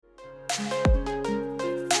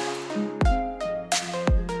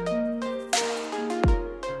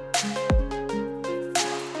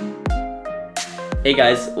Hey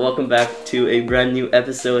guys, welcome back to a brand new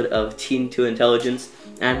episode of Teen2Intelligence.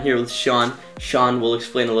 I'm here with Sean. Sean will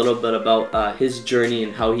explain a little bit about his journey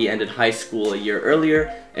and how he ended high school a year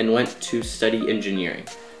earlier and went to study engineering.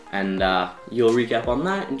 And you'll recap on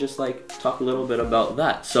that and just talk a little bit about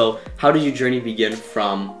that. So how did your journey begin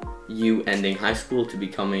from you ending high school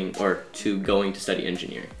to going to study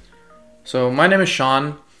engineering? So my name is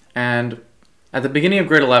Sean, and at the beginning of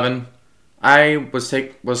grade 11, I was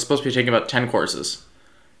supposed to be taking about 10 courses,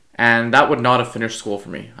 and that would not have finished school for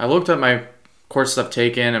me. I looked at my courses I've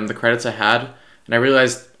taken and the credits I had, and I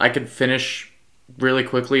realized I could finish really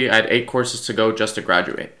quickly. I had 8 courses to go just to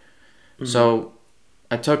graduate. Mm-hmm. So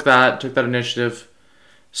I took that initiative,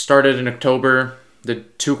 started in October,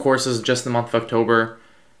 did 2 courses just the month of October.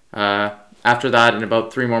 After that, in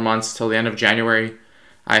about 3 more months till the end of January,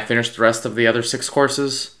 I finished the rest of the other 6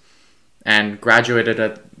 courses and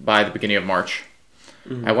graduated by the beginning of March.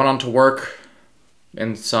 Mm-hmm. I went on to work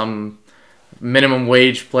in some minimum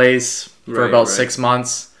wage place for about 6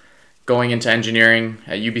 months, going into engineering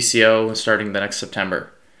at UBCO starting the next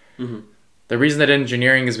September. Mm-hmm. The reason I did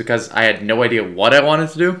engineering is because I had no idea what I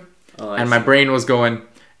wanted to do. My brain was going,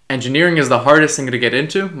 engineering is the hardest thing to get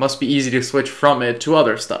into, must be easy to switch from it to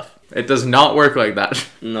other stuff. It does not work like that.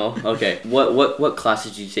 No? Okay. What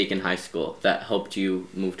classes did you take in high school that helped you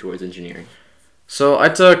move towards engineering? So I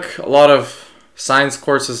took a lot of science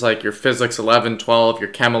courses like your physics 11, 12, your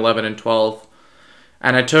chem 11 and 12.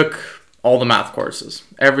 And I took all the math courses.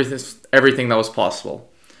 Everything that was possible.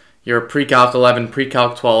 Your pre-calc 11,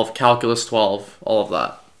 pre-calc 12, calculus 12, all of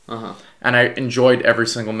that. Uh-huh. And I enjoyed every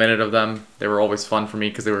single minute of them. They were always fun for me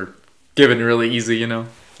because they were given really easy, you know.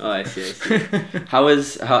 Oh, I see. How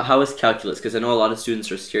is calculus? Because I know a lot of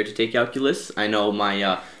students are scared to take calculus. I know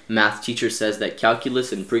my math teacher says that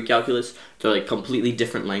calculus and pre-calculus, they're completely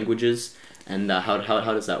different languages. And how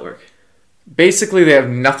does that work? Basically, they have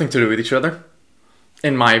nothing to do with each other,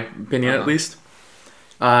 in my opinion at least.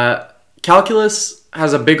 Calculus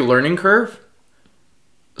has a big learning curve.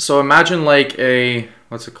 So imagine a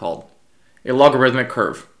logarithmic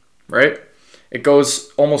curve, right? It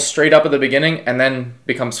goes almost straight up at the beginning and then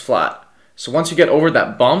becomes flat. So once you get over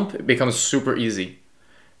that bump, it becomes super easy.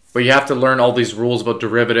 But you have to learn all these rules about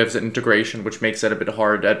derivatives and integration, which makes it a bit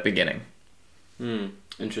hard at the beginning.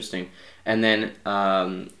 Interesting. And then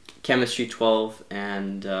chemistry 12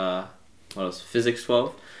 and what else? Physics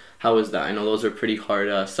 12. How was that? I know those are pretty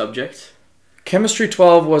hard subjects. Chemistry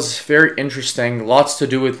 12 was very interesting. Lots to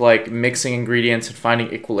do with mixing ingredients and finding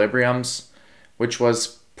equilibriums, which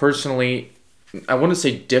was personally, I wouldn't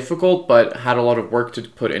say difficult, but had a lot of work to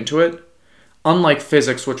put into it. Unlike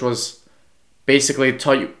physics, which was basically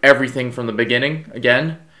taught you everything from the beginning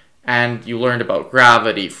again, and you learned about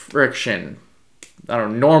gravity, friction,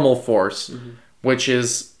 normal force, which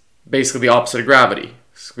is basically the opposite of gravity.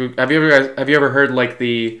 Have you ever heard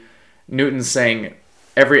the Newton saying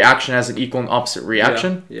every action has an equal and opposite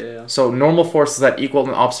reaction? Yeah. So normal force is that equal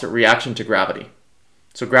and opposite reaction to gravity.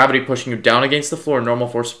 So gravity pushing you down against the floor, normal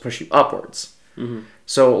force push you upwards. Mm-hmm.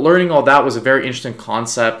 So learning all that was a very interesting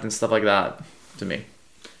concept and stuff like that to me.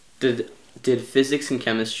 Did physics and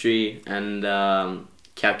chemistry and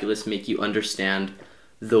calculus make you understand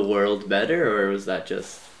the world better, or was that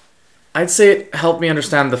just... I'd say it helped me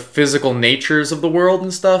understand the physical natures of the world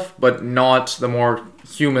and stuff, but not the more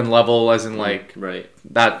human level, as in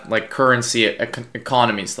that currency,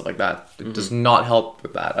 economy, stuff like that. It does not help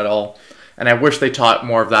with that at all. And I wish they taught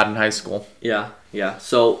more of that in high school. Yeah.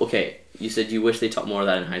 So, okay, you said you wish they taught more of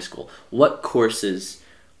that in high school. What courses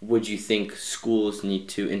would you think schools need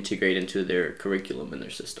to integrate into their curriculum and their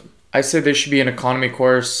system? I'd say there should be an economy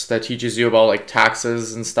course that teaches you about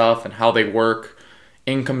taxes and stuff and how they work,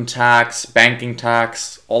 income tax, banking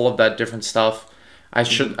tax, all of that different stuff. I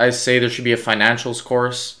say there should be a financials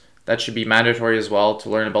course that should be mandatory as well to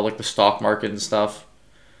learn about the stock market and stuff,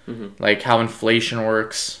 how inflation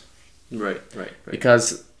works. Right.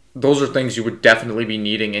 Because those are things you would definitely be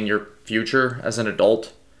needing in your future as an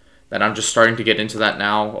adult. That I'm just starting to get into that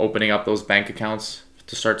now, opening up those bank accounts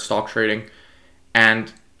to start stock trading,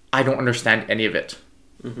 and I don't understand any of it.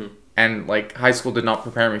 And high school did not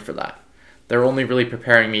prepare me for that. They're only really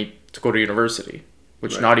preparing me to go to university,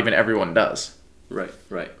 which not even everyone does. Right.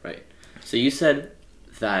 So you said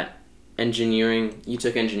that you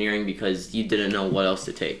took engineering because you didn't know what else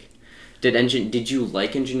to take. Did you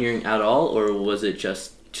like engineering at all, or was it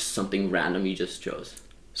just something random you just chose?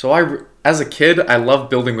 So as a kid, I loved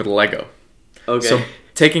building with Lego. Okay. So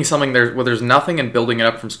taking something where there's nothing and building it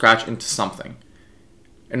up from scratch into something.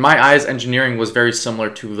 In my eyes, engineering was very similar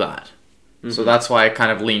to that. So that's why I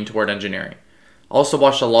kind of leaned toward engineering. Also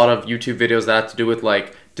watched a lot of YouTube videos that had to do with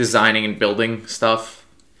designing and building stuff.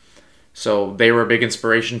 So they were a big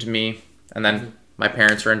inspiration to me. And then my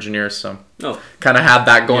parents are engineers, so kind of had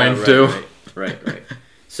that going too. Right.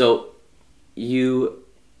 So you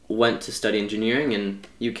went to study engineering and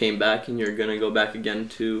you came back and you're going to go back again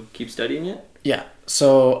to keep studying it? Yeah.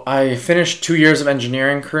 So I finished 2 years of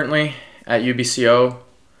engineering currently at UBCO.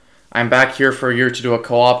 I'm back here for a year to do a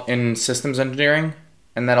co-op in systems engineering,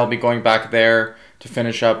 and then I'll be going back there to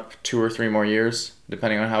finish up 2 or 3 more years,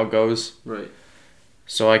 depending on how it goes. Right.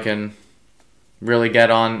 So I can really get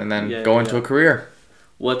on and then go into a career.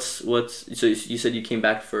 So you said you came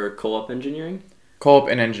back for co-op engineering? Co-op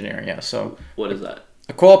in engineering, yeah. So what is that?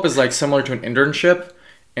 A co-op is like similar to an internship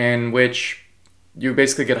in which you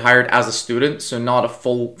basically get hired as a student, so not a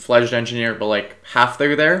full-fledged engineer, but like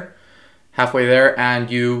halfway there, and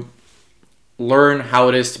you learn how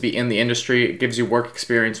it is to be in the industry. It gives you work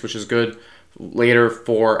experience, which is good later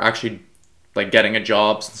for actually like getting a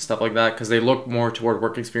jobs and stuff like that, because they look more toward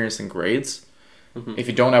work experience than grades. Mm-hmm. If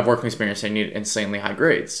you don't have work experience, you need insanely high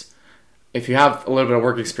grades. If you have a little bit of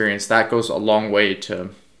work experience, that goes a long way to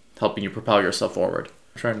helping you propel yourself forward.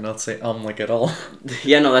 I'm trying not to say like at all.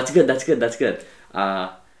 Yeah, no, that's good.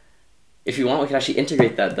 If you want, we can actually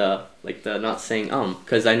integrate that, the not saying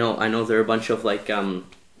because I know there are a bunch of like what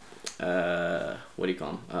do you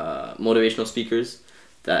call them? Motivational speakers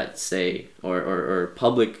that say, or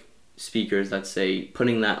public speakers that say,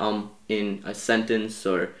 putting that in a sentence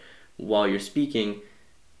or while you're speaking,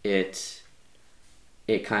 it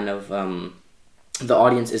kind of the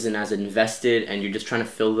audience isn't as invested, and you're just trying to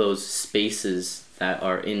fill those spaces that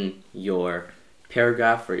are in your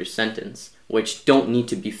paragraph or your sentence, which don't need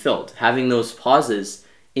to be filled. Having those pauses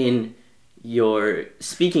in your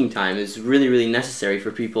speaking time is really, really necessary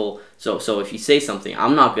for people. So if you say something,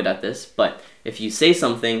 I'm not good at this, but if you say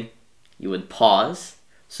something, you would pause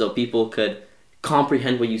so people could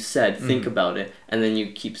comprehend what you said, think about it, and then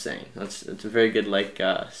you keep saying. It's a very good, like,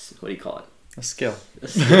 what do you call it? A skill.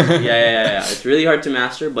 Yeah. It's really hard to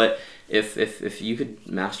master, but if you could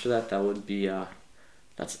master that, that would be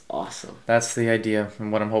that's awesome. That's the idea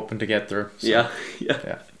and what I'm hoping to get through. So.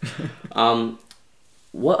 Yeah.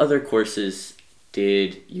 What other courses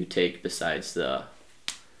did you take besides the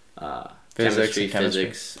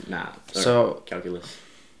physics, math, or calculus?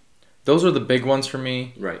 Those are the big ones for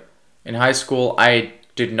me. Right. In high school, I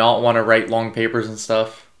did not want to write long papers and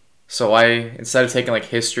stuff. So instead of taking like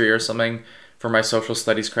history or something for my social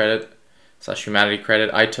studies credit / humanity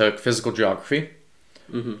credit, I took physical geography,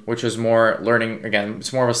 which is more learning, again,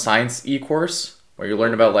 it's more of a science-y course where you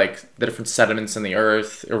learn about like the different sediments in the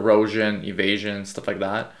earth, erosion, evasion, stuff like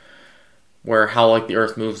that, where how like the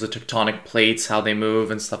earth moves, the tectonic plates, how they move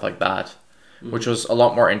and stuff like that, which was a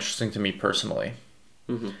lot more interesting to me personally.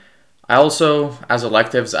 I also, as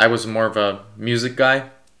electives, I was more of a music guy.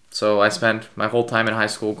 So I spent my whole time in high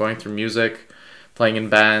school going through music, playing in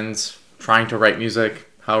bands, trying to write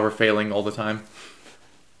music, however failing all the time.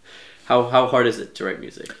 How hard is it to write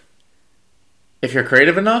music? If you're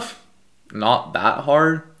creative enough, not that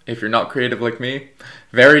hard. If you're not creative like me,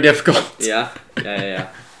 very difficult. Yeah.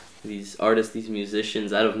 These artists, these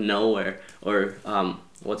musicians out of nowhere, or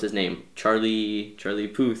what's his name? Charlie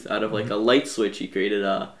Puth, out of like a light switch, he created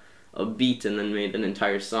a beat and then made an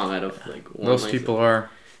entire song out of like one. Those people are.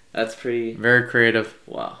 That's pretty... very creative.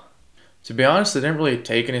 Wow. To be honest, I didn't really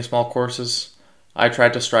take any small courses. I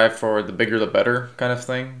tried to strive for the bigger the better kind of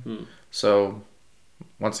thing. So,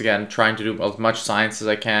 once again, trying to do as much science as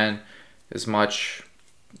I can,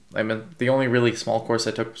 the only really small course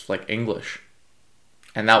I took was like English.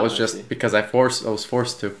 And that was just because I was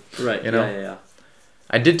forced to. Right, you know? Yeah.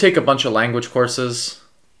 I did take a bunch of language courses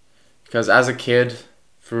because as a kid,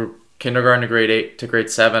 from kindergarten to grade 8 to grade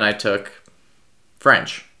 7, I took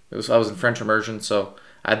French. I was in French immersion, so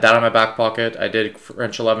I had that in my back pocket. I did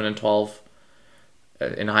French 11 and 12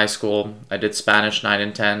 in high school. I did Spanish 9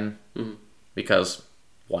 and 10 because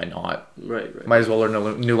why not? Right. Might as well learn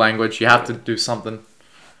a new language. You have to do something.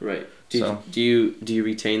 Right. Do you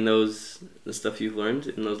retain the stuff you've learned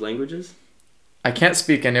in those languages? I can't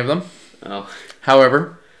speak any of them. Oh.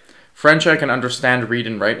 However, French I can understand, read,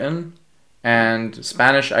 and write in, and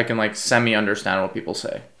Spanish I can like semi-understand what people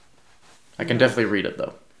say. I can definitely read it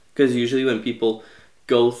though. Because usually when people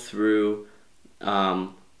go through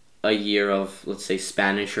a year of, let's say,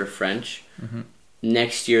 Spanish or French,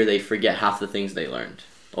 next year they forget half the things they learned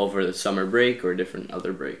over the summer break or different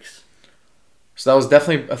other breaks. So that was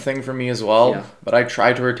definitely a thing for me as well. Yeah. But I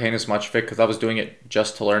tried to retain as much of it because I was doing it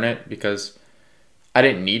just to learn it, because I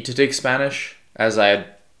didn't need to take Spanish as I had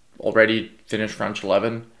already finished French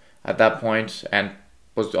 11 at that point and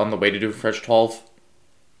was on the way to do French 12.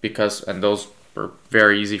 And those were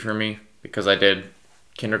very easy for me because I did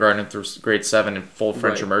kindergarten through grade 7 in full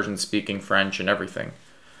French Right. immersion, speaking French and everything.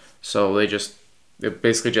 So they're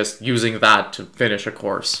basically just using that to finish a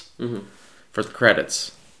course for the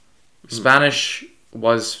credits. Spanish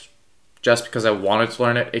was just because I wanted to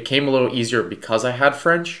learn it. It came a little easier because I had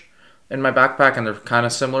French in my backpack and they're kind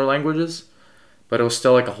of similar languages. But it was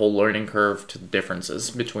still like a whole learning curve to the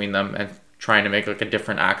differences between them and trying to make like a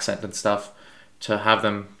different accent and stuff to have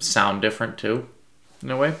them sound different too,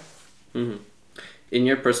 in a way. In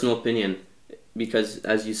your personal opinion, because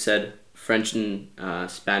as you said, French and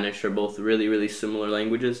Spanish are both really, really similar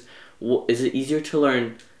languages. Is it easier to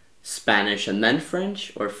learn Spanish and then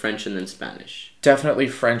French, or French and then Spanish? Definitely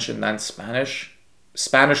French and then Spanish.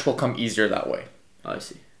 Spanish will come easier that way. Oh, I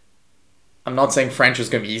see. I'm not saying French is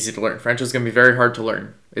going to be easy to learn. French is going to be very hard to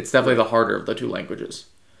learn. It's definitely the harder of the two languages,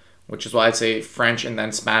 which is why I'd say French and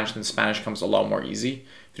then Spanish comes a lot more easy.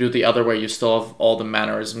 If you do it the other way, you still have all the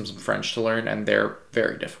mannerisms of French to learn, and they're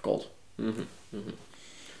very difficult. And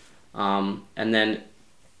then,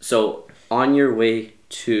 so on your way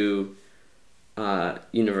to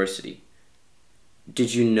university,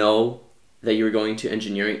 did you know that you were going to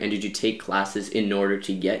engineering, and did you take classes in order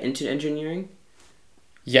to get into engineering?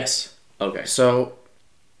 Yes. Okay. So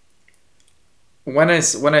when I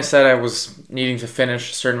said I was needing to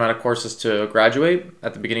finish a certain amount of courses to graduate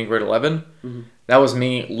at the beginning of grade 11, that was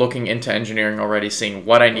me looking into engineering already, seeing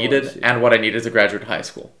what I needed and what I needed to graduate high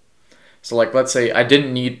school. So like, let's say I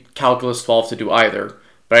didn't need Calculus 12 to do either,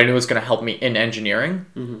 but I knew it was going to help me in engineering.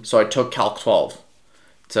 So I took Calc 12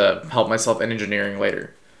 to help myself in engineering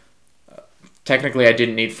later. Technically, I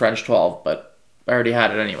didn't need French 12, but I already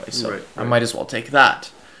had it anyway, so I might as well take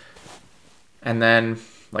that. And then,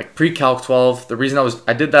 like, pre-Calc 12, the reason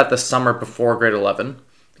I did that the summer before grade 11,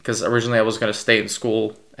 because originally I was going to stay in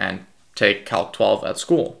school and take Calc 12 at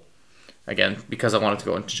school. Again, because I wanted to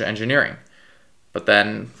go into engineering. But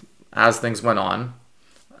then, as things went on,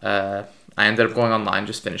 I ended up going online,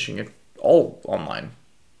 just finishing it all online,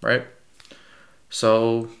 right?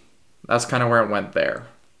 So, that's kind of where it went there.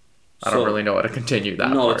 I don't really know how to continue that.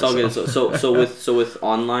 No, part, it's all good. So with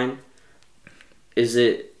online, is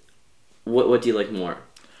it what do you like more,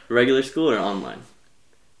 regular school or online?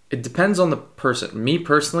 It depends on the person. Me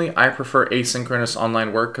personally, I prefer asynchronous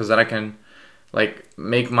online work because then I can like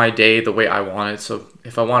make my day the way I want it. So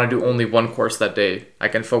if I want to do only one course that day, I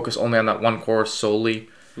can focus only on that one course solely.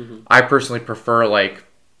 I personally prefer like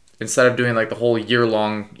instead of doing like the whole year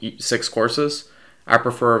long 6 courses, I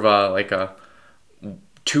prefer like a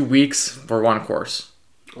 2 weeks for one course,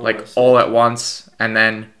 like all at once, and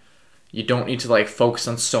then you don't need to like focus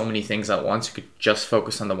on so many things at once. You could just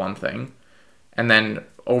focus on the one thing, and then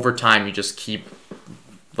over time you just keep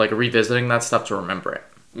like revisiting that stuff to remember it.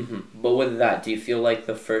 But with that, do you feel like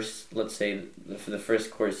the first, let's say, for the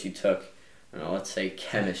first course you took, I don't know, let's say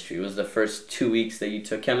chemistry, was the first 2 weeks that you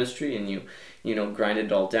took chemistry and you know grinded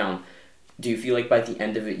it all down? Do you feel like by the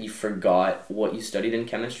end of it you forgot what you studied in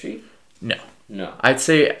chemistry? No. I'd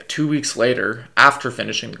say 2 weeks later, after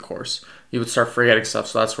finishing the course, you would start forgetting stuff.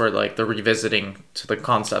 So that's where like the revisiting to the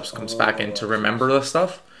concepts comes back in to remember the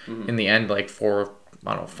stuff. In the end, like for,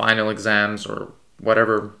 I don't know, final exams or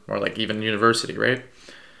whatever, or like even university, right?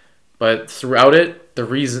 But throughout it,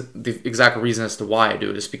 the exact reason as to why I do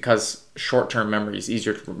it is because short-term memory is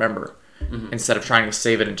easier to remember instead of trying to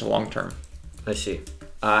save it into long-term. I see.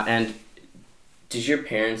 And did your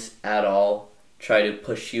parents at all try to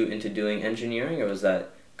push you into doing engineering, or was that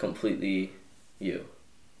completely you?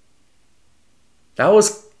 That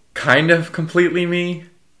was kind of completely me.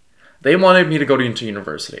 They wanted me to go into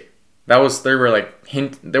university. They were like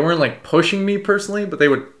they weren't like pushing me personally, but they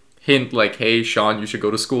would hint like, hey Sean, you should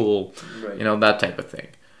go to school, you know, that type of thing.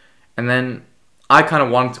 And then I kind of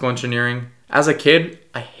wanted to go engineering. As a kid,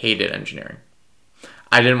 I hated engineering.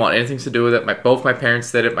 I didn't want anything to do with it. Both my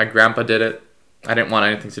parents did it. My grandpa did it. I didn't want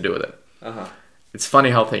anything to do with it. It's funny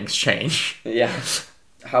how things change. Yeah.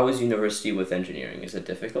 How is university with engineering? Is it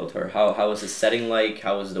difficult, or how is the setting like?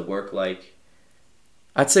 How is the work like?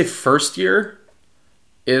 I'd say first year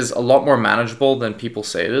is a lot more manageable than people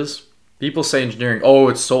say it is. People say engineering, oh,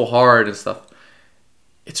 it's so hard and stuff.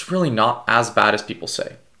 It's really not as bad as people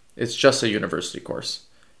say. It's just a university course.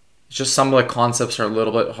 It's just some of the concepts are a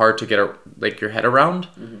little bit hard to get like your head around,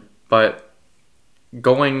 but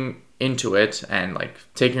going into it and like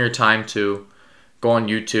taking your time to go on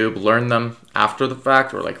YouTube, learn them after the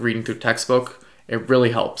fact, or like reading through textbook, it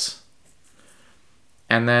really helps.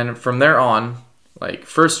 And then from there on, like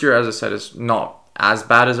first year, as I said, is not as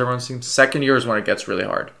bad as everyone seems. Second year is when it gets really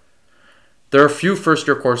hard. There are a few first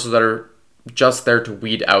year courses that are just there to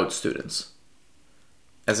weed out students.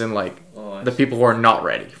 as in like the see. people who are not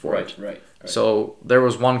ready for it. Right. So there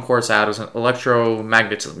was one course I had, it was an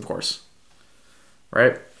electromagnetism course,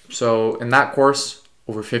 right? So in that course,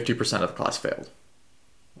 over 50% of the class failed.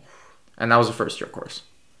 And that was a first year course.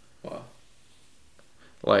 Wow.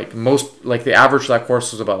 Like the average of that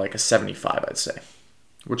course was about like a 75, I'd say,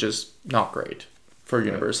 which is not great for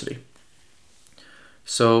university.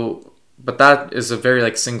 So, but that is a very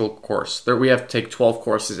like single course. There we have to take 12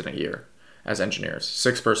 courses in a year as engineers,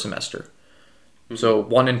 6 per semester. So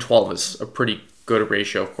 1 in 12 is a pretty good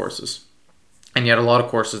ratio of courses. And you had a lot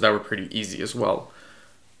of courses that were pretty easy as well.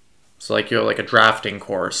 So like you have like a drafting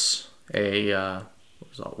course,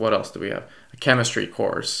 what else do we have? A chemistry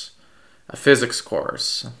course, a physics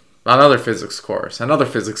course, another physics course, another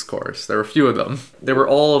physics course. There were a few of them. They were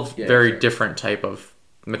all of very different type of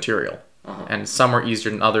material. And some were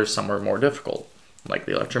easier than others, some were more difficult, like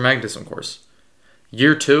the electromagnetism course.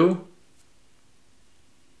 Year 2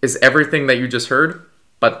 is everything that you just heard,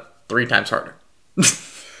 but 3 times harder.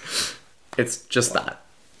 It's just that.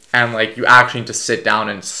 And like you actually need to sit down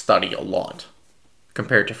and study a lot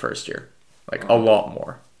compared to first year. Like a lot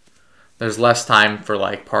more. There's less time for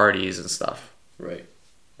like parties and stuff. Right.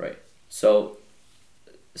 So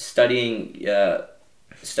studying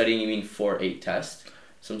you mean for a test?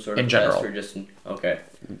 Some sort of in general. test or just okay.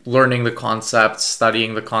 Learning the concepts,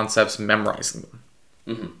 studying the concepts, memorizing them.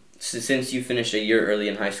 Mm-hmm. So since you finished a year early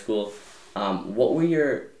in high school, what were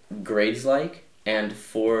your grades like? And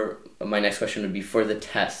for my next question would be for the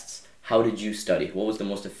tests, how did you study? What was the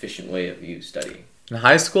most efficient way of you studying? In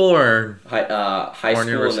high school or high school,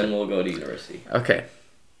 university? And then we'll go to university. Okay.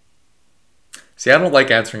 See, I don't like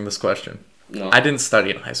answering this question. No, I didn't study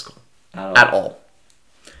in high school at all.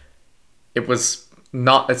 It's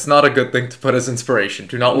not a good thing to put as inspiration.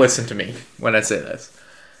 Do not listen to me when I say this.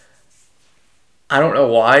 I don't know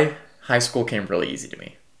why high school came really easy to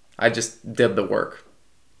me. I just did the work.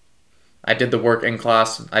 I did the work in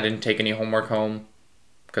class. I didn't take any homework home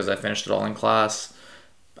because I finished it all in class.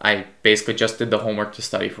 I basically just did the homework to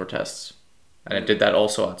study for tests. And I did that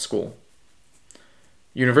also at school.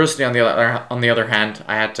 University, on the other hand,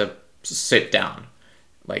 I had to sit down,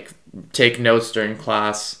 like take notes during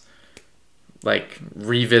class, like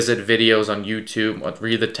revisit videos on YouTube,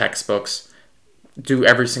 read the textbooks, do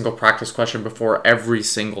every single practice question before every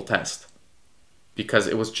single test, because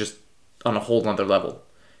it was just on a whole nother level.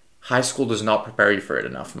 High school does not prepare you for it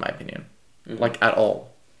enough, in my opinion, like at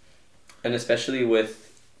all. And especially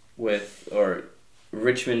with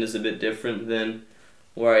Richmond is a bit different than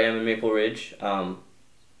where I am in Maple Ridge.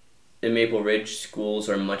 In Maple Ridge, schools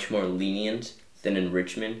are much more lenient than in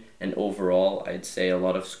Richmond, and overall, I'd say a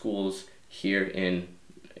lot of schools here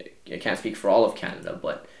I can't speak for all of Canada,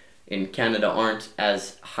 but in Canada aren't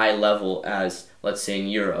as high level as, let's say, in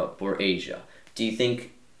Europe or Asia. Do you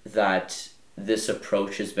think that this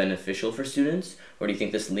approach is beneficial for students, or do you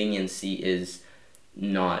think this leniency is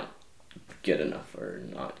not good enough or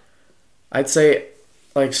not? I'd say,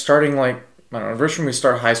 like, starting, like, I don't know, Richmond, we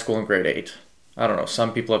start high school in grade 8. I don't know,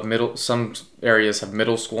 some people have some areas have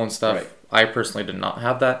middle school and stuff. Right. I personally did not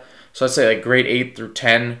have that. So I'd say, like, grade 8 through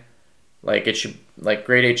 10, like,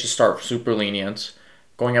 grade 8 should start super lenient.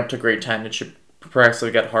 Going up to grade 10, it should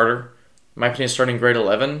progressively get harder. In my opinion, starting grade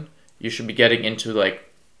 11, you should be getting into,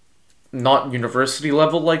 like, not university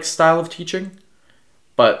level, like, style of teaching,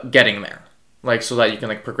 but getting there. Like, so that you can,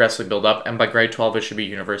 like, progressively build up. And by grade 12, it should be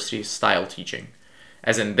university style teaching.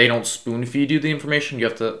 As in, they don't spoon feed you the information.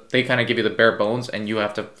 They kind of give you the bare bones, and you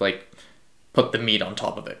have to, like, put the meat on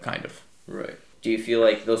top of it, kind of. Right. Do you feel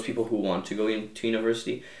like those people who want to go into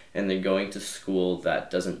university and they're going to school that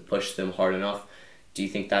doesn't push them hard enough, do you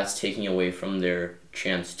think that's taking away from their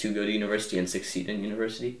chance to go to university and succeed in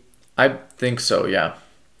university? I think so, yeah.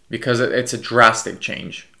 Because it's a drastic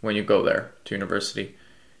change when you go there to university.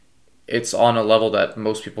 It's on a level that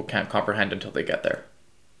most people can't comprehend until they get there.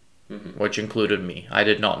 Mm-hmm. Which included me. I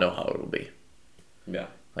did not know how it would be. Yeah.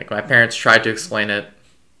 Like, my parents tried to explain it.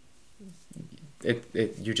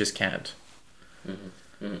 You just can't.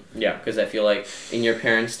 Mm-hmm. Mm-hmm. Yeah, because I feel like in your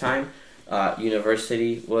parents' time,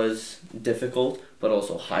 university was difficult, but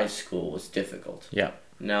also high school was difficult. Yeah.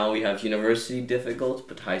 Now we have university difficult,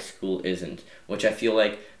 but high school isn't, which I feel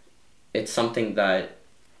like it's something that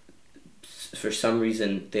for some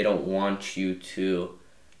reason they don't want you to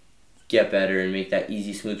get better and make that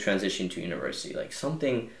easy, smooth transition to university. Like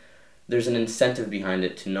there's an incentive behind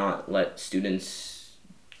it to not let students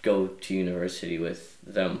go to university with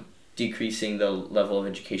them decreasing the level of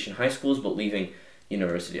education in high schools, but leaving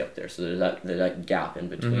university up there. So there's that gap in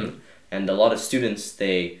between. Mm-hmm. And a lot of students,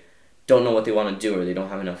 they don't know what they want to do, or they don't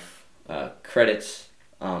have enough credits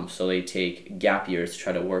So they take gap years to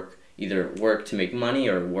try to either work to make money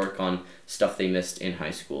or work on stuff they missed in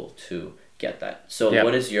high school to get that. So Yeah.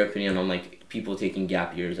 what is your opinion on like people taking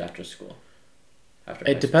gap years after school?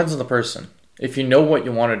 It depends on the person. If you know what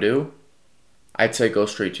you want to do, I'd say go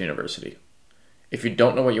straight to university. If you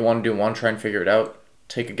don't know what you want to do and want to try and figure it out,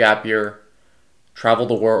 take a gap year, travel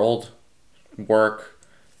the world, work,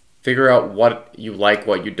 figure out what you like,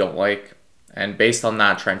 what you don't like, and based on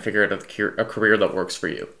that, try and figure out a career that works for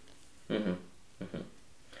you. Mm-hmm. Mm-hmm.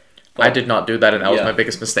 I did not do that, and that was my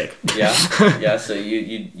biggest mistake. Yeah, yeah. So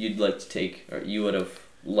you'd like to take, or you would have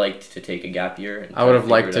liked to take a gap year. I would have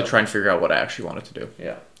liked to try and figure out what I actually wanted to do.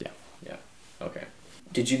 Yeah. Okay.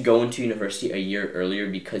 Did you go into university a year earlier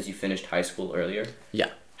because you finished high school earlier? Yeah.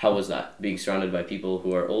 How was that? Being surrounded by people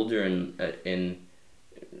who are older and in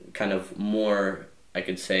kind of more, I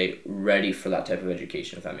could say, ready for that type of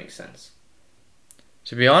education, if that makes sense.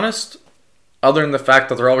 To be honest, other than the fact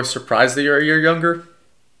that they're always surprised that you're a year younger,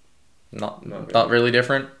 not really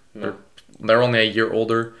different. No. They're only a year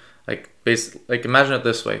older. Like imagine it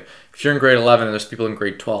this way: if you're in grade 11 and there's people in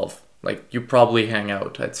grade 12, like you probably hang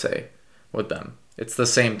out, I'd say, with them. It's the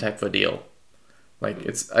same type of deal. Like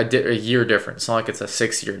it's a year difference. It's not like it's a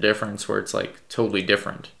 6-year difference where it's like totally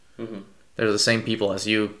different. Mm-hmm. They're the same people as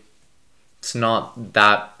you. It's not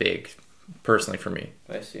that big, personally, for me.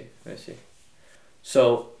 I see.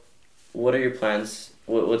 So, what are your plans?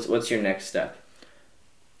 What's your next step?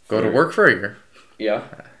 Go to work for a year. Yeah.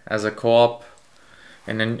 As a co-op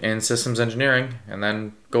in systems engineering, and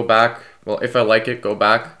then go back. Well, if I like it, go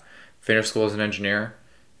back, finish school as an engineer.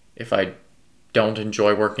 If I don't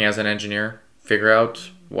enjoy working as an engineer, figure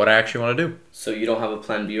out what I actually want to do. So you don't have a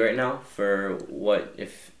plan B right now for what,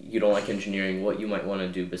 if you don't like engineering, what you might want to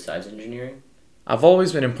do besides engineering? I've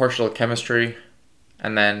always been impartial at chemistry,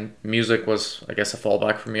 and then music was, I guess, a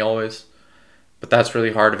fallback for me always. But that's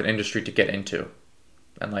really hard of an industry to get into.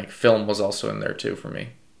 And like film was also in there too for me.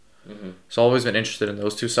 Mm-hmm. So I've always been interested in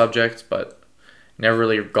those two subjects, but never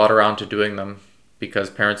really got around to doing them because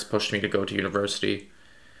parents pushed me to go to university.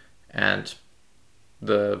 And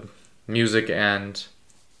the music and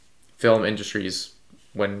film industries,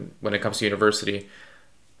 when it comes to university,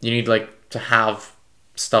 you need like to have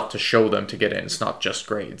stuff to show them to get in. It's not just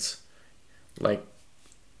grades. Like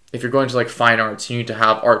if you're going to like fine arts, you need to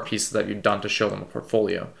have art pieces that you've done to show them a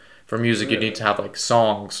portfolio. For music, you need to have like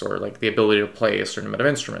songs or like the ability to play a certain amount of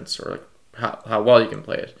instruments or like how well you can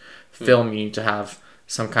play it. Film, you need to have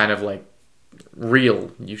some kind of like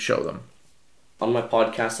reel you show them. On my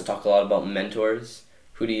podcast, I talk a lot about mentors.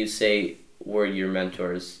 Who do you say were your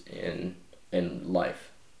mentors in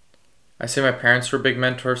life? I say my parents were big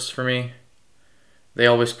mentors for me. They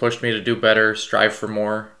always pushed me to do better, strive for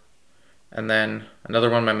more. And then another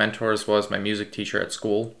one of my mentors was my music teacher at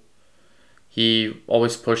school. He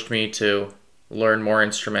always pushed me to learn more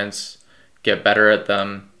instruments, get better at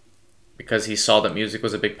them, because he saw that music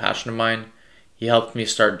was a big passion of mine. He helped me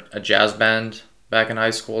start a jazz band back in high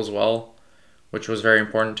school as well, which was very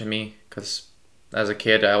important to me because as a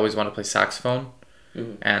kid I always wanted to play saxophone,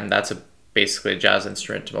 and that's basically a jazz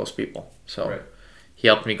instrument to most people. So he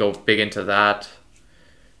helped me go big into that.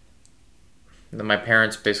 And then my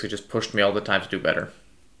parents basically just pushed me all the time to do better.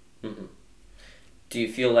 Mm-hmm. Do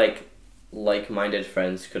you feel like like-minded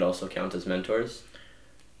friends could also count as mentors?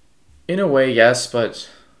 In a way, yes, but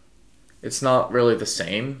it's not really the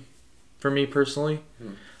same for me personally.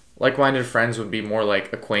 Like-minded friends would be more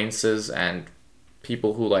like acquaintances and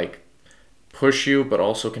people who like push you but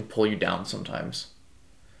also can pull you down sometimes.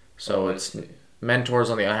 So it's mentors,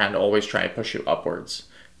 on the other hand, always try and push you upwards,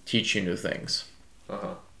 teach you new things.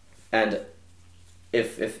 And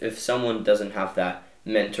if someone doesn't have that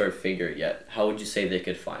mentor figure yet, how would you say they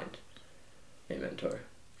could find a mentor?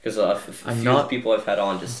 Because a few people I've had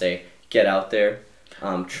on just say, get out there,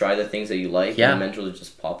 try the things that you like, and the mentor will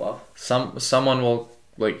just pop up. Someone will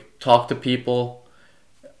like talk to people,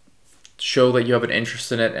 show that you have an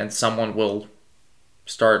interest in it, and someone will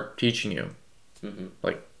start teaching you.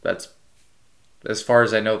 Like that's, as far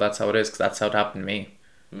as I know, that's how it is, because that's how it happened to me.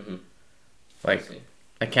 Like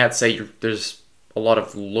I can't say there's a lot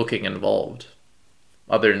of looking involved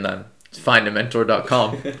other than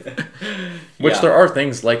findamentor.com. Which there are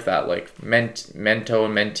things like that, like mento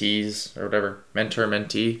and mentees or whatever, mentor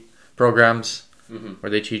mentee programs where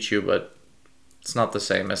they teach you, but it's not the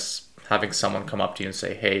same as having someone come up to you and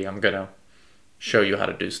say, hey, I'm gonna show you how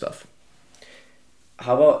to do stuff.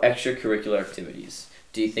 How about extracurricular activities?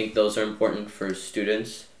 Do you think those are important for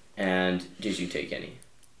students, and did you take any?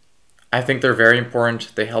 I think they're very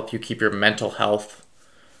important. They help you keep your mental health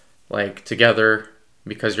like together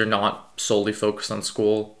because you're not solely focused on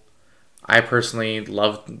school. I personally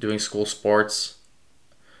loved doing school sports.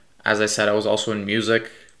 As I said, I was also in music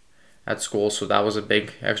at school, so that was a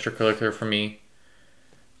big extracurricular for me.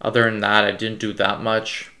 Other than that, I didn't do that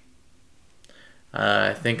much.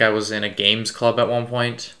 I think I was in a games club at one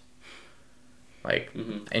point. Like,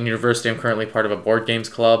 in university, I'm currently part of a board games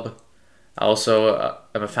club. I also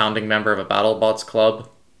am a founding member of a BattleBots club.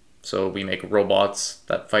 So we make robots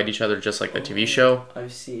that fight each other just like the TV show. I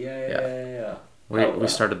see. Yeah. We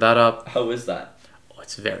started that up. How is that? Oh,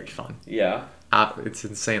 it's very fun. Yeah. It's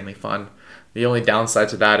insanely fun. The only downside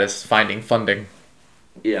to that is finding funding.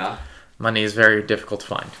 Yeah. Money is very difficult to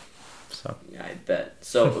find. So. Yeah, I bet.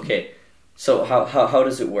 So, okay. So how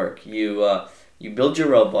does it work? You build your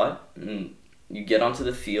robot and you get onto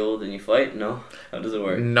the field and you fight? No? How does it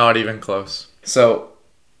work? Not even close. So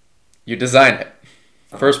you design it.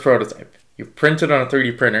 First prototype. You print it on a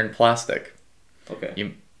 3D printer in plastic. Okay.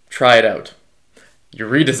 You try it out. You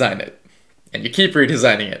redesign it. And you keep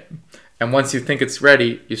redesigning it. And once you think it's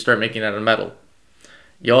ready, you start making it out of metal.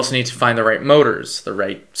 You also need to find the right motors, the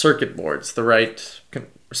right circuit boards, the right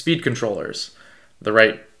speed controllers, the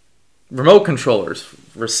right remote controllers,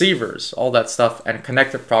 receivers, all that stuff, and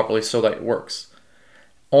connect it properly so that it works.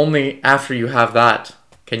 Only after you have that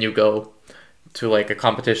can you go to like a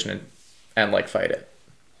competition and like fight it.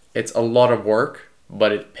 It's a lot of work,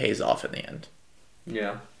 but it pays off in the end.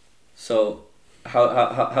 Yeah. So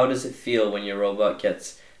how does it feel when your robot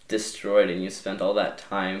gets destroyed and you spent all that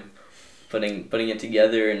time putting it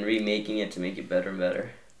together and remaking it to make it better and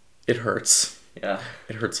better? It hurts. Yeah.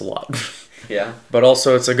 It hurts a lot. Yeah. But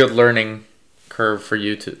also it's a good learning curve for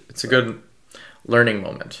you to... It's a good learning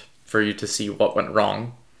moment for you to see what went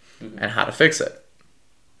wrong and how to fix it.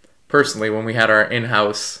 Personally, when we had our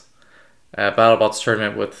in-house BattleBots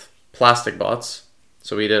tournament with plastic bots,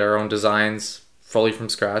 so we did our own designs fully from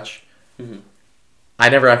scratch. I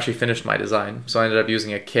never actually finished my design, so I ended up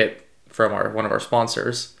using a kit from one of our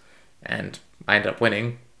sponsors, and I ended up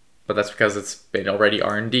winning, but that's because it's been already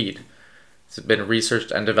R&D'd. It's been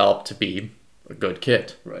researched and developed to be a good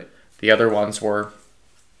kit. Right. The other ones were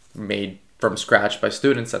made from scratch by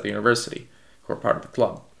students at the university who are part of the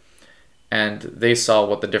club. And they saw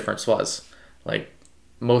what the difference was. Like,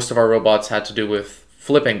 most of our robots had to do with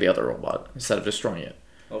flipping the other robot instead of destroying it.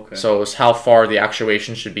 Okay. So it was how far the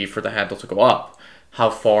actuation should be for the handle to go up, how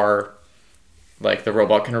far like the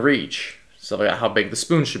robot can reach, so like how big the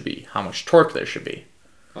spoon should be, how much torque there should be.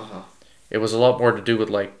 It was a lot more to do with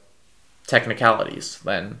like technicalities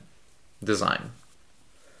than design.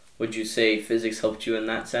 Would you say physics helped you in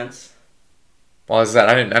that sense? Well, as that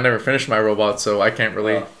I never finished my robot, so I can't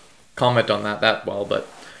really comment on that well, but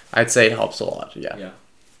I'd say it helps a lot. Yeah.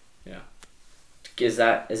 Is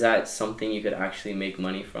that something you could actually make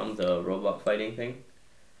money from, the robot fighting thing?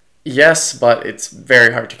 Yes, but it's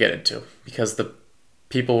very hard to get into because the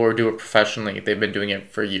people who do it professionally, they've been doing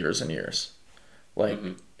it for years and years. Like,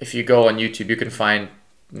 if you go on YouTube, you can find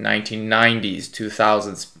 1990s,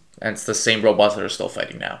 2000s, and it's the same robots that are still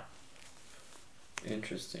fighting now.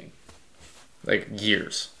 Interesting. Like,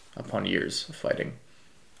 years upon years of fighting.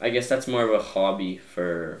 I guess that's more of a hobby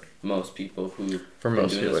for most people who've been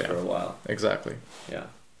doing this for a while. Exactly. Yeah.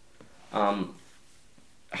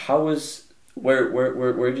 How was...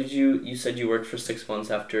 Where did you said you worked for 6 months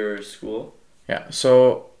after school? Yeah,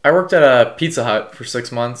 so I worked at a Pizza Hut for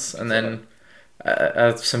 6 months, and then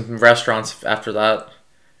at some restaurants after that.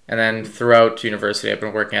 And then throughout university, I've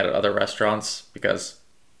been working at other restaurants because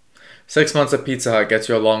 6 months at Pizza Hut gets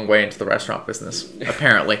you a long way into the restaurant business,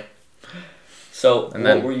 apparently. So,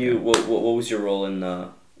 what was your role in the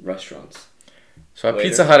restaurants? So at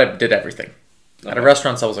Pizza Hut, I did everything. At a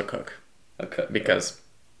restaurant, I was a cook. A cook. Because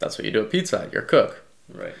that's what you do at Pizza Hut. You're a cook.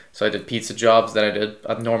 Right. So I did pizza jobs, then I did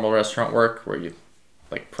a normal restaurant work where you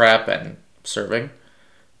like prep and serving.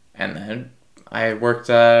 And then I worked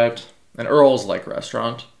at an Earl's like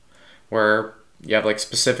restaurant where you have like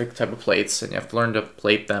specific type of plates and you have to learn to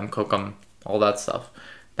plate them, cook them, all that stuff.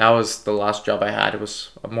 That was the last job I had. It was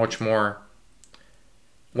a much more...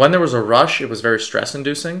 When there was a rush, it was very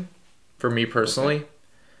stress-inducing for me personally. Okay.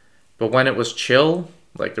 But when it was chill,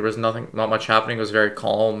 like there was not much happening, it was very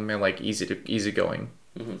calm and like easygoing,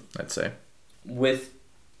 I'd say. With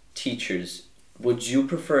teachers, would you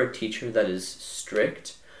prefer a teacher that is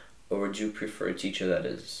strict, or would you prefer a teacher that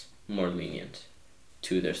is more lenient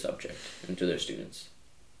to their subject and to their students?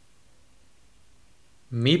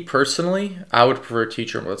 Me personally, I would prefer a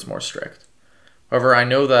teacher that's more strict. However, I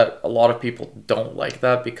know that a lot of people don't like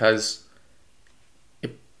that because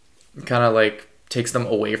it kind of like takes them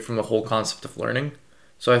away from the whole concept of learning.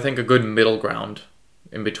 So I think a good middle ground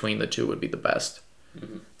in between the two would be the best.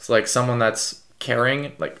 It's like someone that's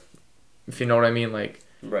caring, like if you know what I mean. Like,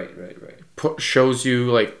 right. shows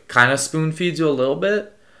you, like, kind of spoon feeds you a little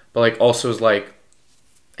bit, but, like, also is like,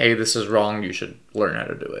 hey, this is wrong, you should learn how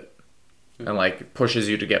to do it. Mm-hmm. And, like, pushes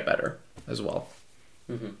you to get better as well.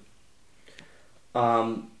 Mm-hmm.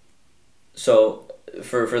 So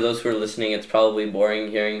for those who are listening, it's probably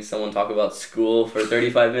boring hearing someone talk about school for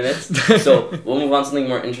 35 minutes. So we'll move on to something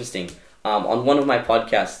more interesting. On one of my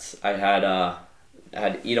podcasts, I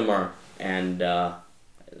had Itamar, and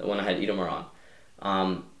when I had Itamar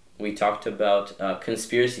on, we talked about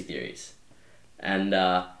conspiracy theories, and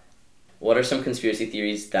what are some conspiracy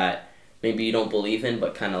theories that maybe you don't believe in,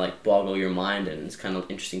 but kind of like boggle your mind, and it's kind of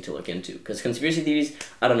interesting to look into. Because conspiracy theories,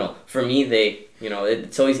 I don't know, for me,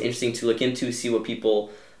 it's always interesting to look into, see what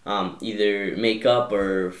people either make up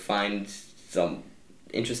or find some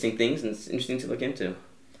interesting things, and it's interesting to look into.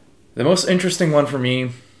 The most interesting one for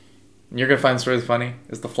me, you're going to find this really funny,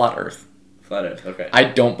 is the flat earth. Flat earth, okay. I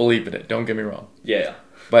don't believe in it, don't get me wrong. Yeah.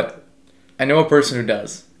 But I know a person who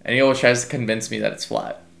does, and he always tries to convince me that it's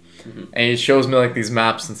flat. Mm-hmm. And he shows me, like, these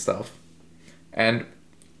maps and stuff. And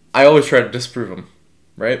I always try to disprove him,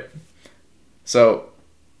 right? So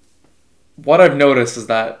what I've noticed is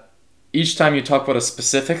that each time you talk about a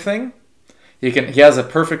specific thing, he has a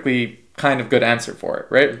perfectly kind of good answer for it,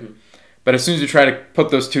 right? Mm-hmm. But as soon as you try to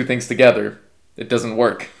put those two things together, it doesn't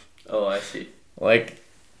work. Oh, I see. Like,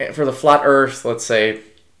 for the flat earth, let's say,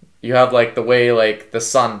 you have, like, the way, like, the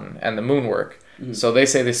sun and the moon work. Mm-hmm. So they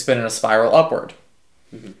say they spin in a spiral upward.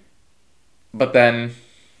 Mm-hmm. But then,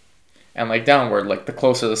 and, like, downward, like, the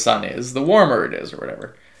closer the sun is, the warmer it is, or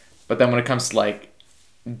whatever. But then when it comes to, like,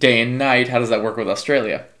 day and night, how does that work with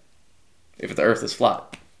Australia? If the earth is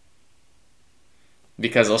flat.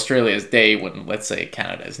 Because Australia is day when, let's say,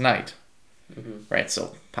 Canada is night. Mm-hmm. Right,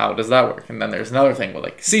 so how does that work? And then there's another thing with,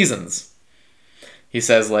 like, seasons. He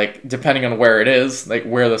says, like, depending on where it is, like,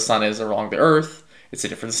 where the sun is along the earth, it's a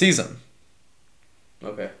different season.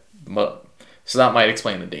 Okay. But, so that might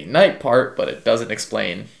explain the day-night part, but it doesn't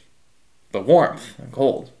explain the warmth and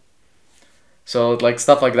cold. So, like,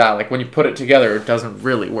 stuff like that, like, when you put it together, it doesn't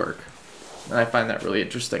really work. And I find that really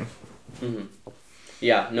interesting. Mm-hmm.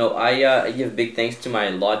 Yeah, no, I give big thanks to my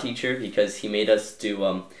law teacher, because he made us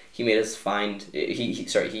do, he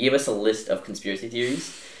gave us a list of conspiracy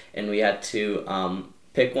theories, and we had to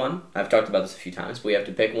pick one. I've talked about this a few times, but we have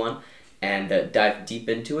to pick one and dive deep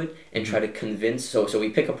into it and try to convince. So we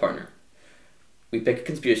pick a partner. We pick a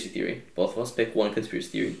conspiracy theory. Both of us pick one conspiracy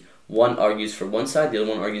theory. One argues for one side, the other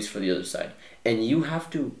one argues for the other side. And you have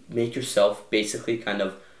to make yourself basically kind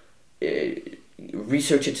of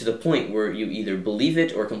research it to the point where you either believe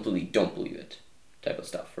it or completely don't believe it, type of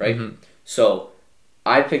stuff, right? Mm-hmm. So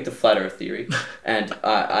I picked the flat earth theory, and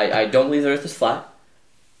I don't believe the earth is flat,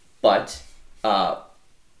 but I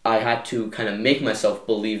had to kind of make myself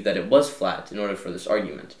believe that it was flat in order for this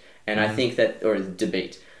argument. And I think that, or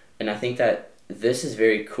debate, and I think that this is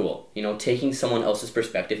very cool, taking someone else's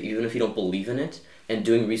perspective, even if you don't believe in it, and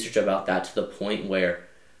doing research about that to the point where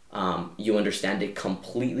you understand it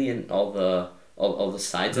completely and all the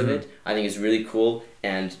sides of it, I think is really cool.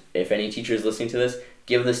 And if any teacher is listening to this,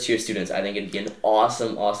 give this to your students. I think it'd be an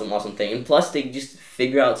awesome thing. And plus, they just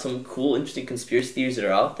figure out some cool, interesting conspiracy theories that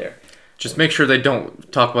are out there. Just make sure they don't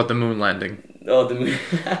talk about the moon landing. Oh, the moon.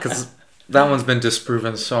 Because that one's been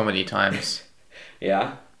disproven so many times.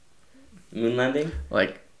 Yeah? Moon landing?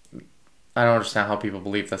 Like, I don't understand how people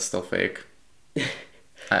believe that's still fake.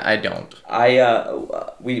 I don't.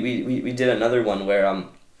 We did another one where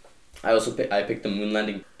I picked the moon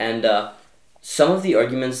landing, and some of the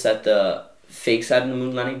arguments that the fake side of the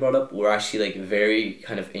moon landing brought up were actually like very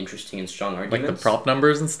kind of interesting and strong arguments. Like the prop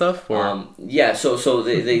numbers and stuff, or yeah. So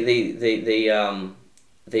they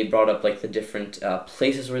brought up like the different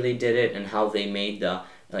places where they did it and how they made the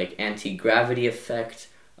like anti-gravity effect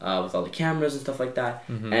with all the cameras and stuff like that.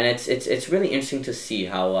 Mm-hmm. And it's really interesting to see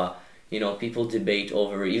how people debate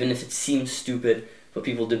over, even if it seems stupid, but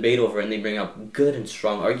people debate over it and they bring up good and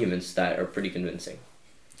strong arguments that are pretty convincing.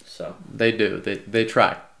 So they do. They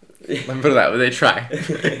try. Let me put it that way. They try.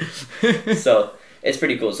 So it's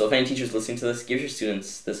pretty cool. So if any teacher's listening to this, give your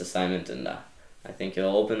students this assignment, and I think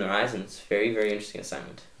it'll open their eyes, and it's a very, very interesting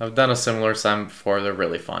assignment. I've done a similar assignment before. They're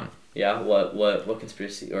really fun. Yeah. What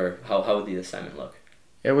conspiracy, or how would the assignment look?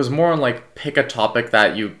 It was more on like pick a topic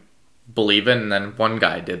that you believe in, and then one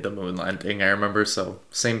guy did the moon landing, I remember. So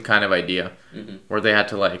same kind of idea, where they had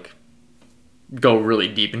to like go really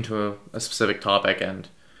deep into a specific topic and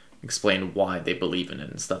explain why they believe in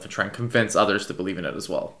it and stuff, and try and convince others to believe in it as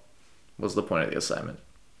well, was the point of the assignment.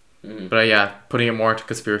 But yeah, putting it more into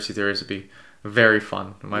conspiracy theories would be very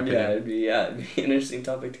fun, in my opinion. It'd be an interesting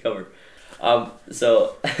topic to cover.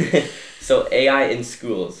 So so AI in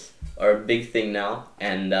schools are a big thing now,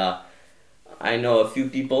 and I know a few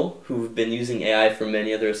people who've been using AI for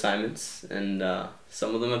many other assignments, and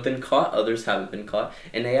some of them have been caught, others haven't been caught.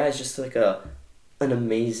 And AI is just like an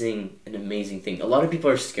amazing thing. A lot of people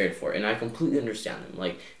are scared for it, and I completely understand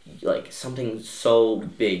them. Like something so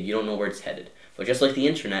big, you don't know where it's headed. But just like the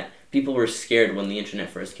internet, people were scared when the internet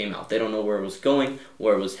first came out. They don't know where it was going,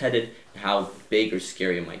 where it was headed, and how big or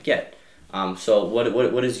scary it might get. So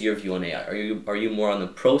what is your view on AI? Are you more on the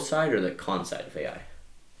pro side or the con side of AI?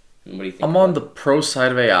 And what do you think? I'm on the pro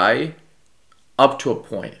side of AI up to a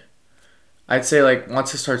point. I'd say like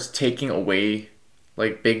once it starts taking away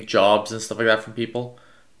like big jobs and stuff like that from people,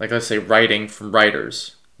 like let's say writing from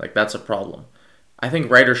writers, like that's a problem. I think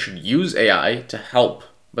writers should use AI to help,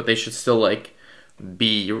 but they should still like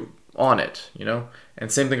be on it, you know?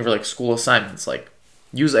 And same thing for like school assignments, like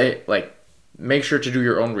use make sure to do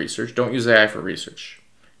your own research. Don't use AI for research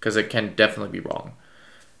because it can definitely be wrong.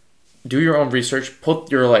 Do your own research,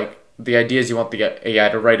 put your like the ideas you want the AI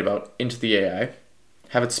to write about into the AI,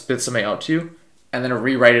 have it spit something out to you, and then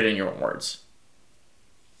rewrite it in your own words.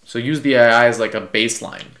 So use the AI as like a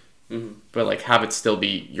baseline, but like have it still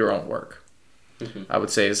be your own work. I would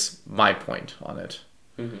say is my point on it.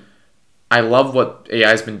 I love what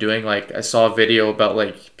AI's been doing. Like I saw a video about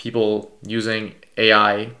like people using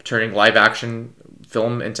AI turning live action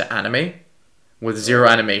film into anime with zero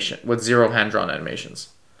animation, with zero hand drawn animations.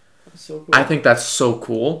 That's so cool. I think that's so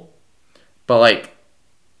cool, but like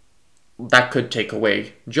that could take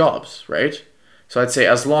away jobs, right? So I'd say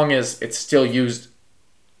as long as it's still used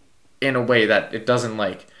in a way that it doesn't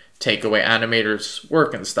like take away animators'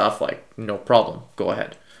 work and stuff, like no problem, go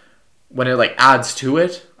ahead. When it like adds to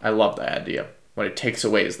it, I love that idea. When it takes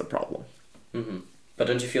away is the problem. But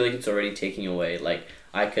don't you feel like it's already taking away? Like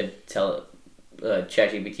I could tell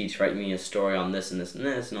ChatGPT to write me a story on this and this and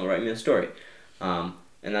this, and it'll write me a story, and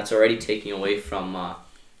that's already taking away from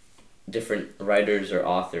different writers or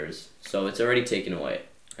authors. So it's already taken away.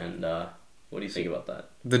 And what do you think about that?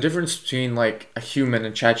 The difference between like a human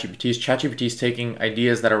and ChatGPT is taking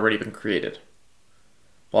ideas that have already been created,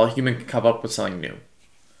 while a human can come up with something new.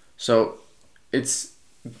 So it's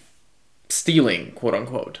stealing, quote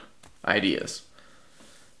unquote, ideas,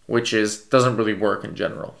 which doesn't really work in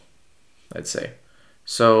general, I'd say.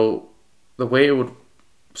 So the way it would,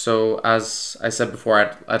 so as I said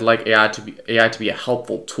before, I'd like AI to be a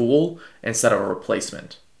helpful tool instead of a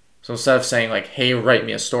replacement. So instead of saying like, hey, write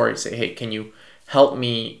me a story, say, hey, can you help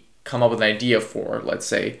me come up with an idea for, let's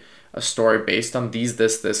say, a story based on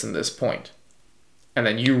this, and this point. And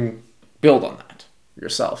then you build on that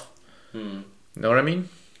yourself. Know what I mean?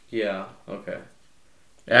 Yeah, okay.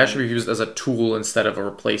 It should be used as a tool instead of a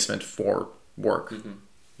replacement for work.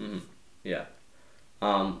 Yeah.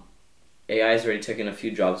 AI has already taken a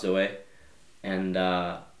few jobs away, and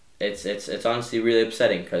it's honestly really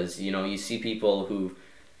upsetting because you see people who,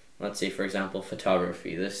 let's say for example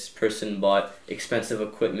photography. This person bought expensive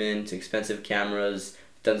equipment, expensive cameras,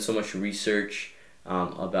 done so much research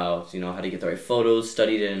about how to get the right photos,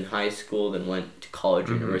 studied it in high school, then went to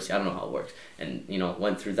college or university. I don't know how it works, and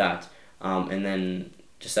went through that, and then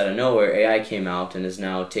just out of nowhere AI came out and is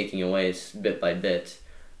now taking away bit by bit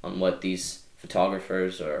on what these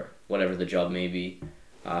photographers or whatever the job may be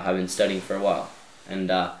have been studying for a while, and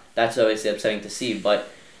that's obviously upsetting to see. But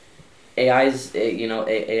AI is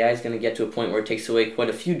going to get to a point where it takes away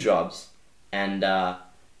quite a few jobs, and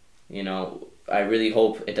I really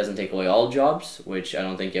hope it doesn't take away all jobs, which I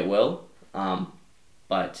don't think it will.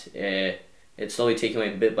 But it's slowly taking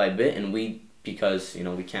away bit by bit, and because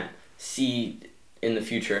we can't see in the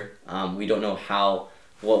future, we don't know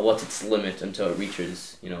what's its limit until it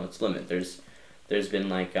reaches its limit. There's been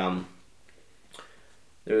like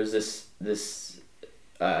there was this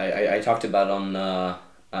I talked about on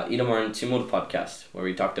Itamar and Timur podcast, where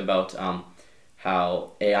we talked about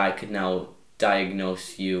how AI could now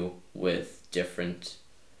diagnose you with different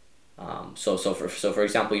for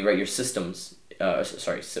example, you write your symptoms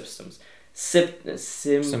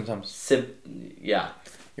Symptoms. Yeah,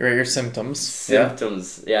 You write your symptoms.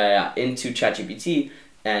 Symptoms. Yeah. Into ChatGPT,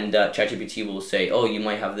 and ChatGPT will say, oh, you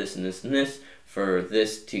might have this and this and this. For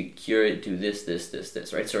this to cure it, do this,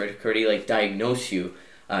 right? So it could already like diagnose you,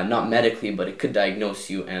 not medically, but it could diagnose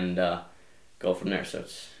you and go from there. So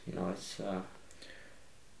it's.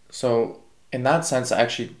 So in that sense, I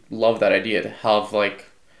actually love that idea to have like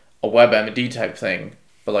a WebMD type thing,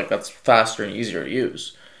 but like that's faster and easier to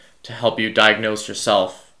use to help you diagnose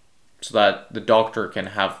yourself, so that the doctor can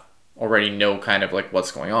already know kind of like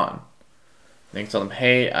what's going on. They can tell them,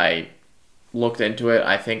 hey, looked into it.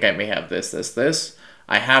 I think I may have this.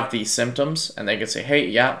 I have these symptoms, and they can say, hey,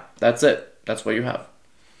 yeah, that's it. That's what you have.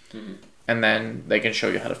 Mm-hmm. And then they can show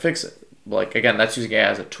you how to fix it. Like, again, that's using AI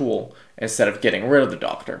as a tool instead of getting rid of the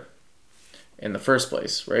doctor in the first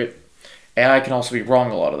place, right? AI can also be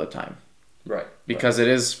wrong a lot of the time. Right. Because it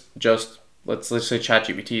is just, let's say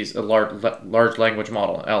ChatGPT is a large language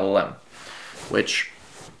model, LLM, which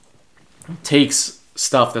takes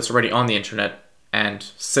stuff that's already on the internet and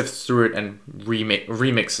sifts through it and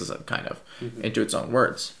remixes it kind of into its own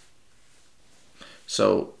words.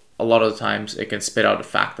 So a lot of the times it can spit out a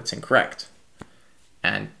fact that's incorrect.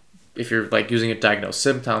 And if you're like using it to diagnose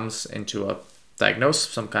symptoms into a diagnosis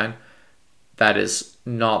of some kind, that is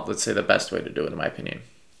not, let's say, the best way to do it, in my opinion.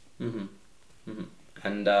 Mm-hmm. Mm-hmm.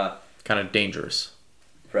 And kind of dangerous.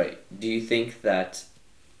 Right. Do you think that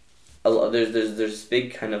there's this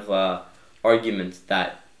big kind of argument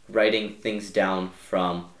that writing things down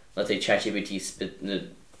from, let's say, ChatGPT,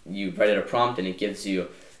 you write it a prompt and it gives you,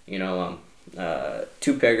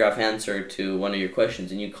 2-paragraph answer to one of your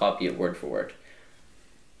questions and you copy it word for word.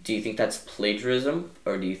 Do you think that's plagiarism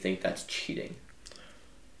or do you think that's cheating?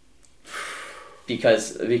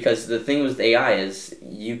 Because the thing with AI is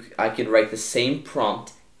I could write the same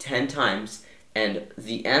prompt 10 times and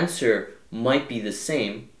the answer might be the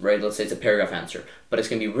same, right? Let's say it's a paragraph answer, but it's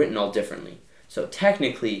going to be written all differently. So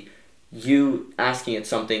technically, you asking it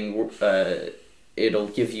something, it'll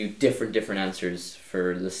give you different answers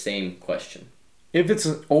for the same question. If it's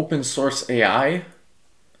an open source AI,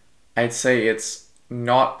 I'd say it's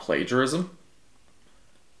not plagiarism.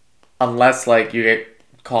 Unless like you get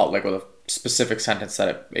caught like with a specific sentence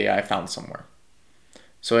that AI found somewhere.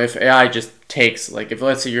 So if AI just takes, like, if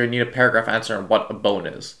let's say you need a paragraph answer on what a bone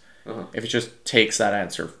is, if it just takes that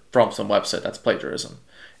answer from some website, that's plagiarism.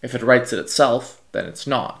 If it writes it itself, then it's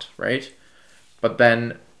not, right? But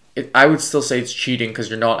then I would still say it's cheating because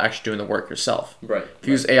you're not actually doing the work yourself. Right. If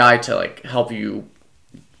you use AI to like help you,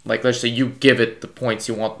 like let's say you give it the points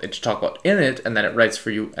you want it to talk about in it, and then it writes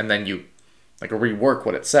for you, and then you like rework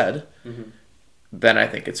what it said, then I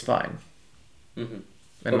think it's fine.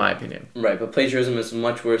 In my opinion. Right, but plagiarism is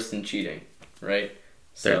much worse than cheating, right?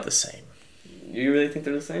 They're the same. You really think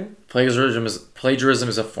they're the same? Plagiarism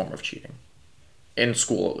is a form of cheating. In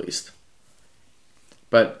school, at least.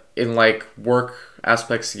 But in like work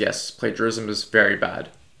aspects, yes, plagiarism is very bad.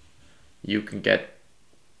 You can get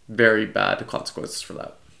very bad consequences for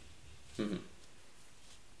that.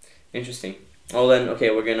 Interesting. Well then,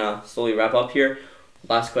 okay, we're gonna slowly wrap up here.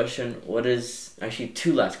 Last question. Actually,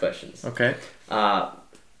 2 last questions. Okay.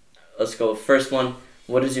 Let's go. First one.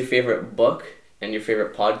 What is your favorite book and your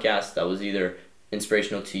favorite podcast that was either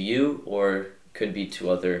inspirational to you or could be to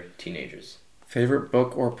other teenagers? Favorite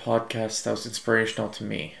book or podcast that was inspirational to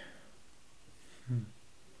me? I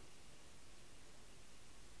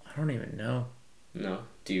don't even know. No.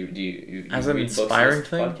 Do you as an read inspiring books,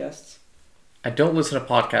 thing? podcasts? I don't listen to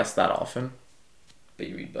podcasts that often. But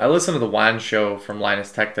you read books. I listen to the WAN show from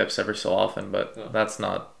Linus Tech Tips every so often, but that's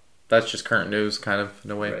just current news kind of in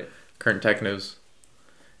a way. Right. Current tech news.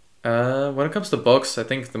 When it comes to books, I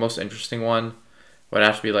think the most interesting one would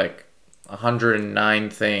have to be like 109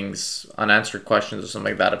 things, unanswered questions or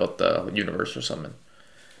something like that about the universe or something.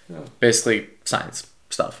 Oh. Basically science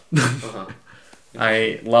stuff.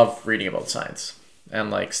 I love reading about science and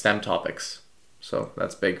like STEM topics. So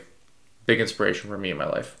that's big inspiration for me in my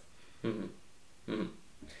life. And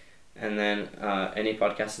then any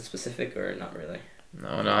podcasts in specific or not really? No,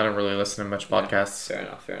 I don't really listen to much podcasts.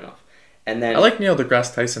 Yeah, fair enough. And then I like Neil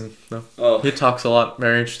deGrasse Tyson though. Oh, he talks a lot,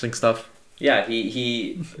 very interesting stuff. Yeah,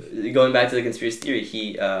 he going back to the conspiracy theory,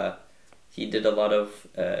 he did a lot of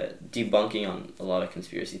debunking on a lot of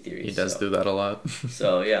conspiracy theories. He does do that a lot.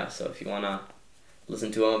 So if you wanna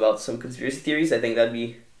listen to him about some conspiracy theories, I think that'd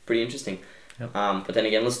be pretty interesting. Yep. But then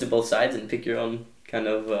again, listen to both sides and pick your own kind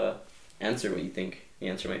of answer what you think the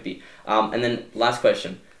answer might be. And then last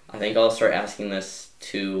question. I think I'll start asking this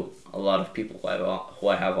to a lot of people who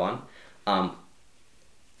I have on.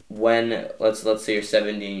 When let's say you're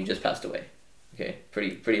 70 and you just passed away. Okay,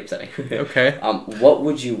 pretty upsetting. Okay. What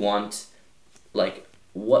would you want? Like,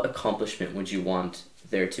 what accomplishment would you want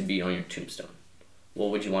there to be on your tombstone?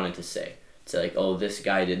 What would you want it to say? Say like, oh, this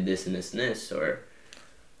guy did this and this and this, or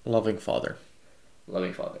loving father.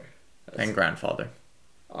 Loving father. And grandfather.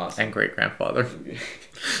 Awesome. And great grandfather.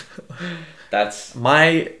 That's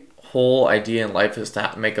my whole idea in life is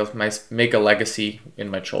to make a legacy in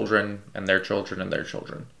my children and their children and their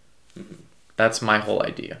children. That's my whole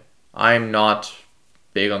idea. I'm not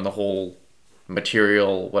big on the whole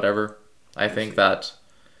material whatever. I think that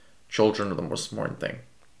children are the most important thing.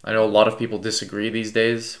 I know a lot of people disagree these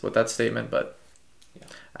days with that statement, but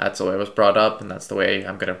that's the way I was brought up, and that's the way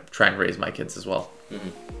I'm going to try and raise my kids as well.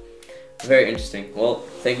 Very interesting. Well,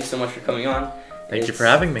 thank you so much for coming on. Thank you for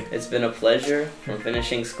having me. It's been a pleasure, from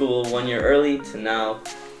finishing school 1 year early to now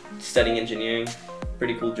studying engineering.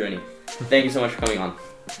 Pretty cool journey. Thank you so much for coming on.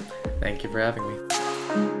 Thank you for having me.